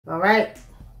All right.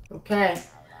 Okay.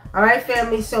 All right,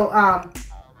 family. So, Are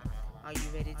you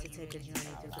ready to take a journey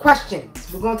through the questions.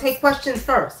 We're going to take questions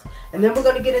first, and then we're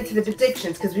going to get into the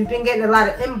predictions because we've been getting a lot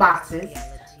of inboxes.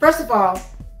 First of all,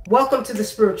 welcome to the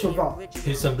Spiritual Vault.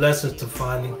 Peace and blessings to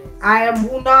Fani. I am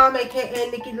Wunam, aka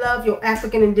Nicky Love, your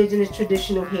African Indigenous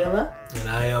Traditional Healer. And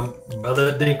I am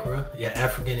Brother Adinkra, your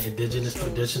African Indigenous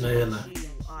Traditional Healer. You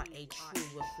are a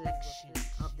true reflection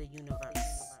of the universe.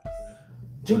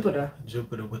 Jupiter.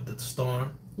 Jupiter with the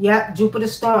storm. Yep, Jupiter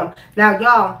storm. Now,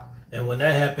 y'all. And when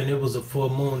that happened, it was a full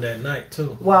moon that night,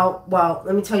 too. Well,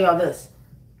 let me tell y'all this.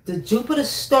 The Jupiter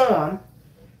storm,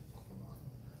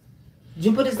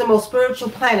 Jupiter is the most spiritual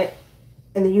planet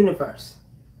in the universe.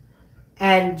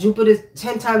 And Jupiter is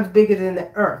 10 times bigger than the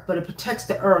Earth, but it protects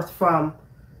the Earth from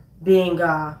being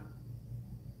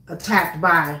attacked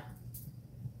by,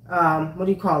 what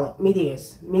do you call it?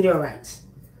 Meteorites.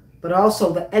 But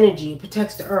also the energy, it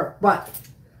protects the Earth. But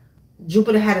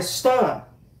Jupiter had a storm,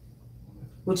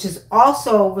 which is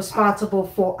also responsible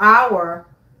for our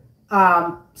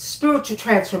spiritual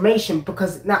transformation,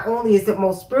 because not only is it the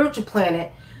most spiritual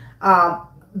planet,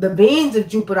 the beings of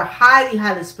Jupiter are highly,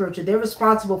 highly spiritual. They're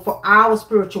responsible for our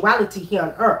spirituality here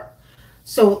on Earth.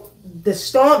 So the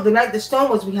storm, the night the storm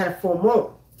was, we had a full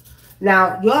moon.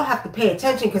 Now, y'all have to pay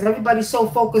attention because everybody's so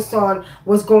focused on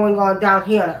what's going on down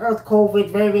here on Earth, COVID,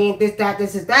 variant, this, that,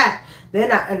 this is that. They're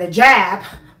not, and the jab,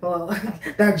 well,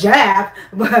 the jab,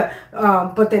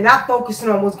 but they're not focusing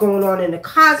on what's going on in the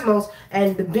cosmos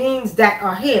and the beings that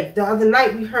are here. The other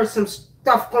night we heard some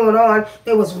stuff going on.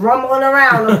 They was rumbling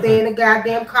around up there in the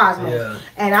goddamn cosmos. Yeah.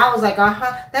 And I was like,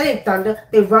 that ain't thunder.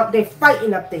 They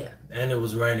fighting up there. And it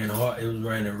was raining hard. It was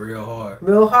raining real hard.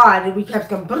 Real hard. And we kept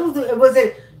going, it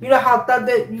wasn't, you know how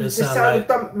thunder, you just sounded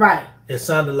like, right. It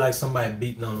sounded like somebody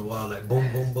beating on the wall, like boom,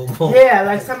 boom, boom, boom. Yeah,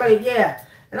 like somebody, yeah.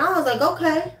 And I was like,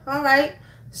 okay, all right.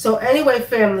 So anyway,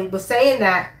 family, but saying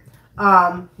that,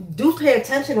 do pay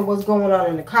attention to what's going on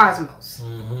in the cosmos.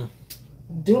 Mm-hmm.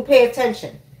 Do pay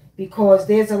attention, because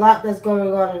there's a lot that's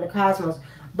going on in the cosmos.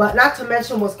 But not to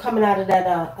mention what's coming out of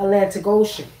that Atlantic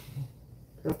Ocean.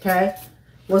 Okay?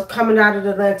 What's coming out of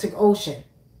the Atlantic Ocean.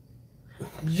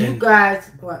 You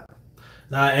guys, what?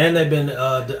 Nah, and they've been,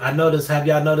 I noticed, have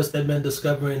y'all noticed they've been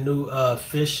discovering new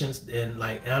fish and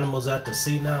like animals out to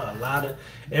sea now?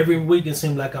 Every week it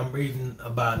seems like I'm reading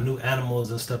about new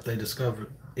animals and stuff they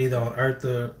discovered, either on Earth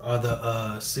or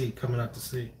the sea, coming out to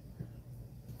sea.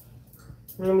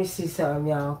 Let me see something,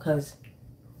 y'all, because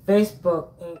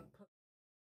Facebook ain't.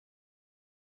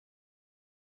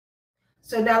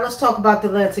 So now let's talk about the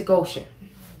Atlantic Ocean,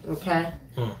 okay?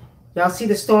 Y'all see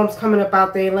the storms coming up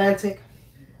out the Atlantic?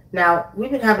 Now, we've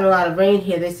been having a lot of rain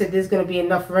here. They said there's going to be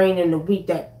enough rain in the week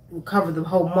that will cover the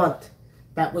whole month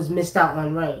that was missed out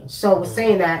on rain. So we're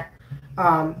saying that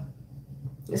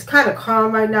it's kind of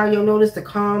calm right now. You'll notice the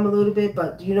calm a little bit,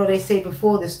 but you know they say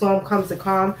before the storm comes the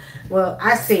calm. Well,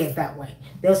 I say it that way.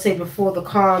 They'll say before the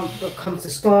calm comes the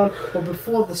storm, or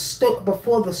before the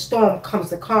storm comes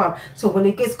the calm. So when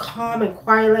it gets calm and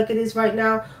quiet like it is right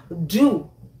now, do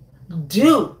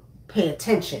pay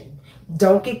attention.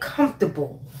 Don't get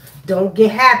comfortable. Don't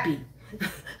get happy.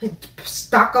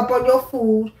 Stock up on your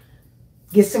food.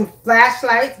 Get some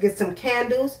flashlights, get some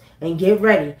candles, and get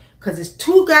ready. Because it's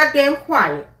too goddamn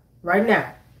quiet right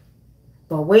now.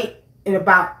 But wait, in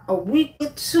about a week or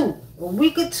two,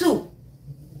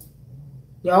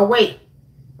 y'all wait.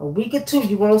 A week or two,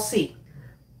 you won't see.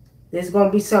 There's going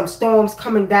to be some storms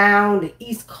coming down the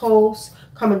East Coast,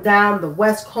 coming down the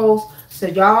West Coast. So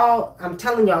y'all, I'm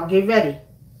telling y'all, get ready.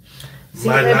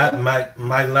 Mike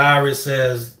Lowry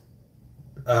says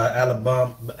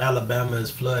Alabama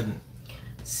is flooding.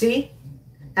 See?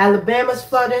 Alabama's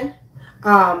flooding.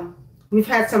 We've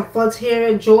had some floods here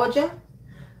in Georgia.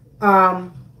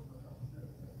 Y'all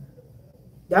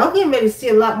getting ready to see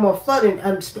a lot more flooding.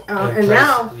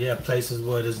 Now... Yeah, places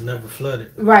where it's never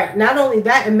flooded. Right. Not only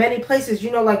that, in many places,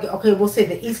 you know, like, okay, we'll say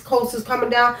the East Coast is coming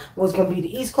down. Well, it's going to be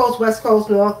the East Coast, West Coast,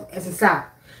 North, and South.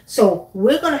 So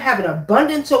we're going to have an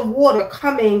abundance of water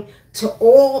coming to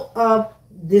all of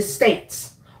the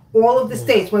states. All of the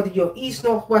states, whether you're east,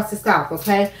 north, west, or south,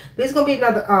 okay? There's going to be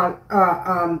another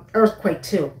earthquake,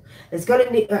 too. It's going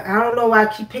to, I don't know why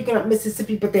I keep picking up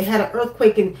Mississippi, but they had an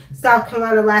earthquake in South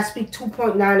Carolina last week,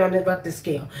 2.9 on the Richter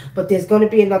scale. But there's going to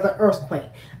be another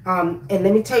earthquake. And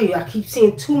let me tell you, I keep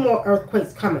seeing 2 more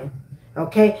earthquakes coming.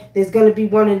 Okay, there's going to be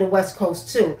one in the West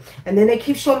Coast too. And then they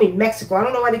keep showing me Mexico. I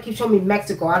don't know why they keep showing me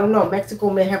Mexico. I don't know. Mexico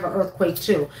may have an earthquake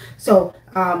too. So,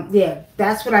 yeah,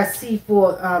 that's what I see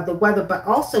for the weather. But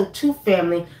also, too,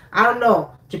 family, I don't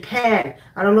know. Japan.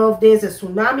 I don't know if there's a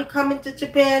tsunami coming to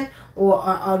Japan or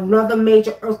another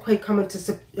major earthquake coming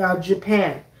to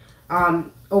Japan,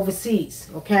 overseas.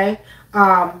 Okay.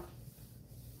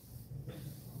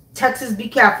 Texas, be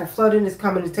careful. Flooding is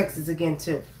coming to Texas again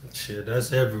too. Shit,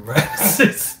 that's everywhere.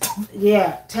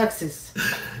 Yeah, Texas.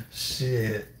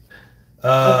 Shit.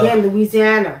 Again,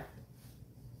 Louisiana.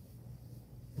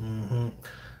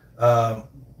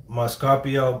 My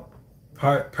Scorpio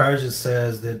Persia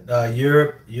says that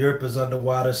Europe is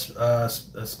underwater.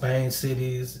 Spain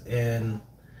cities and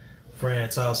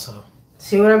France also.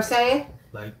 See what I'm saying?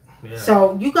 Like, yeah.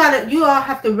 So you all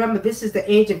have to remember this is the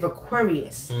age of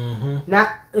Aquarius.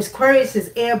 Not Aquarius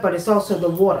is air, but it's also the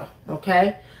water.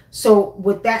 Okay. So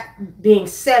with that being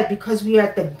said, because we are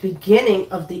at the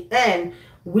beginning of the end,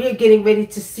 we're getting ready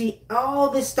to see all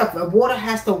this stuff. Water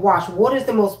has to wash. Water is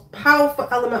the most powerful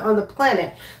element on the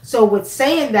planet. So with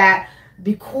saying that,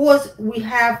 because we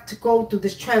have to go through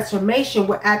this transformation,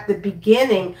 we're at the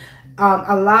beginning.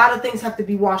 A lot of things have to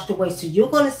be washed away. So you're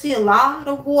going to see a lot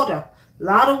of water,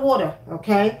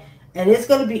 okay? And it's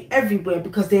going to be everywhere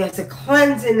because there's a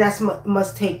cleansing that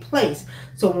must take place.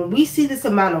 So when we see this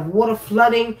amount of water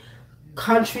flooding,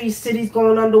 countries, cities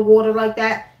going underwater like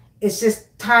that, it's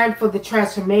just time for the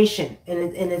transformation.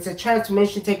 And it's a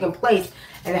transformation taking place,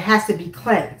 and it has to be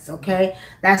cleansed, okay?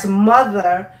 That's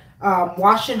mother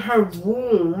washing her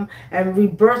womb and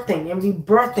rebirthing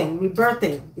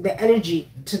the energy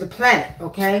to the planet,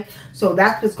 okay? So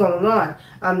that's what's going on.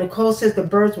 Nicole says the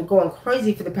birds were going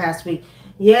crazy for the past week.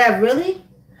 Yeah, really?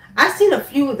 I've seen a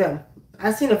few of them.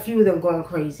 Going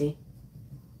crazy.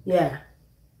 Yeah.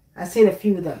 I've seen a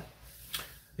few of them.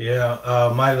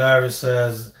 Yeah, Mike Larry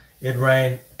says it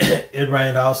rained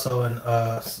also in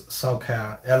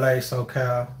SoCal, LA,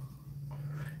 SoCal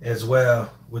as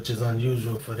well, which is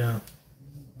unusual for them.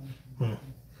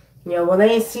 Yeah, well, they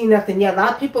ain't seen nothing yet. A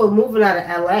lot of people are moving out of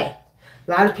LA. A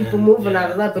lot of people moving out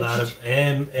of LA. But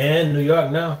and New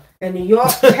York now. And New York,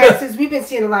 Texas, we've been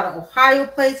seeing a lot of Ohio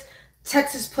plates,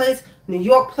 Texas plates, New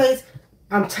York plates.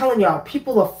 I'm telling y'all,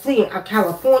 people are fleeing.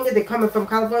 California, they're coming from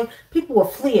California. People are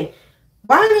fleeing.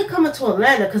 Why are they coming to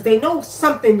Atlanta? Because they know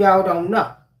something y'all don't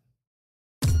know.